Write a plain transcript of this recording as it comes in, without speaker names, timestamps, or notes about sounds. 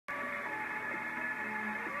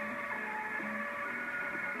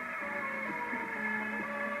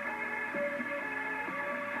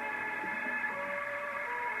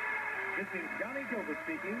is Johnny Gilbert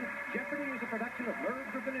speaking. Jeopardy is a production of Nerve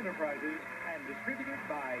Griffin Enterprises and distributed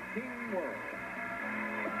by King World.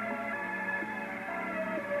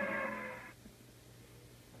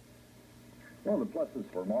 One of the pluses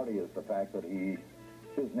for Marty is the fact that he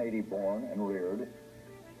is native born and reared.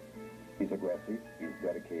 He's aggressive, he's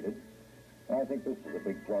dedicated. And I think this is a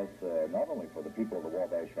big plus, not only for the people of the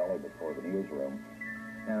Wabash Valley, but for the newsroom.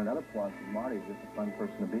 And another plus is Marty's just a fun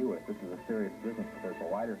person to be with. This is a serious business, but there's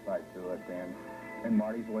a lighter side to it, and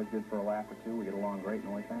Marty's always good for a laugh or two. We get along great and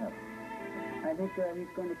always have. I think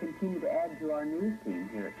he's going to continue to add to our news team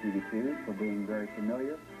here at TV2 for being very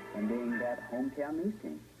familiar and being that hometown news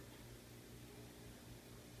team.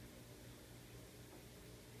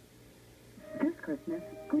 This Christmas,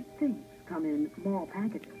 good things come in small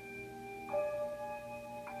packages.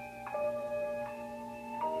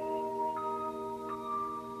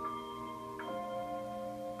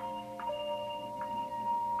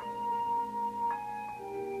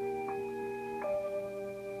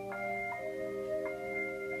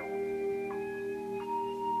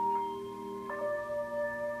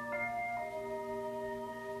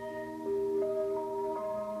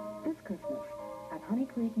 This Christmas at Honey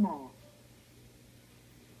Creek Mall.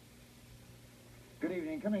 Good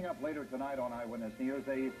evening. Coming up later tonight on Eyewitness News,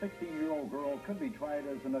 a 16-year-old girl could be tried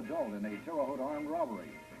as an adult in a Terre Haute armed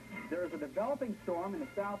robbery. There is a developing storm in the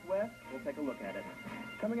southwest. We'll take a look at it.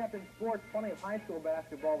 Coming up in sports, plenty of high school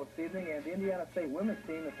basketball this evening, and the Indiana State women's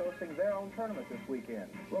team is hosting their own tournament this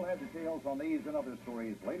weekend. We'll have details on these and other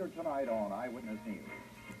stories later tonight on Eyewitness News.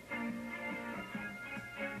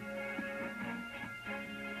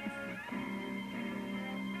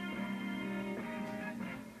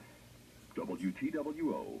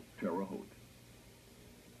 WTWO, Terre Haute.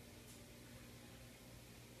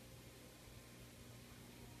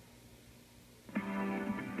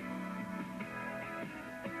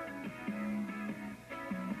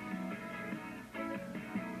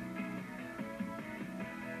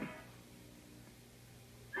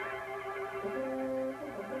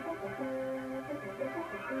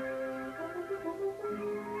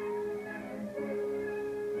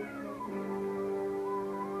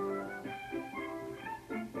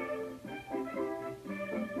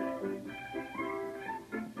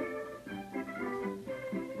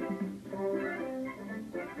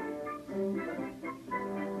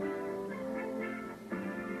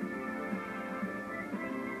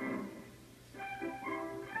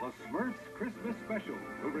 Smurf's Christmas Special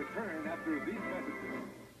will return after these messages.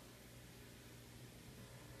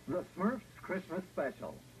 The Smurf's Christmas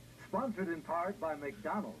Special, sponsored in part by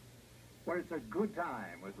McDonald's, where it's a good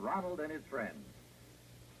time with Ronald and his friends.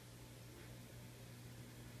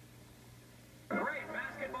 Great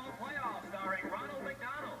basketball playoff starring Ronald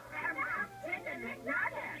McDonald. Chicken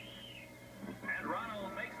McNuggets. And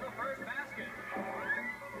Ronald makes the first basket.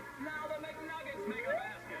 Now the McNuggets make a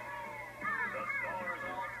basket. The score's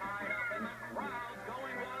all tied up and the crowd's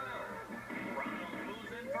going wild. Ronald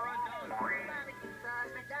moves in for a dunk. Barbecue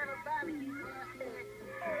sauce, McDonald's barbecue sauce.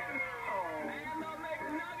 And the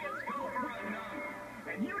McNuggets go for a dunk.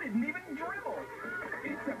 And you didn't even dribble.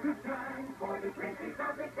 It's a good time for the princess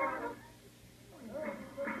of McDonald's.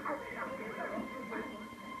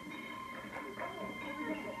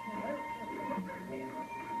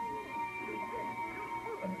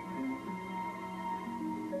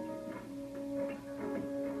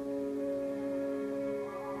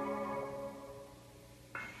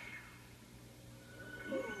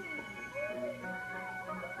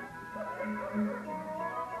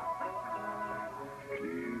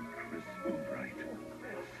 Clear, crisp, and bright.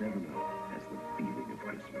 7-Up has the feeling of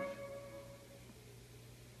Christmas.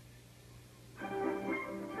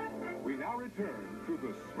 We now return to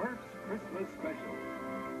the Smurf's Christmas Special.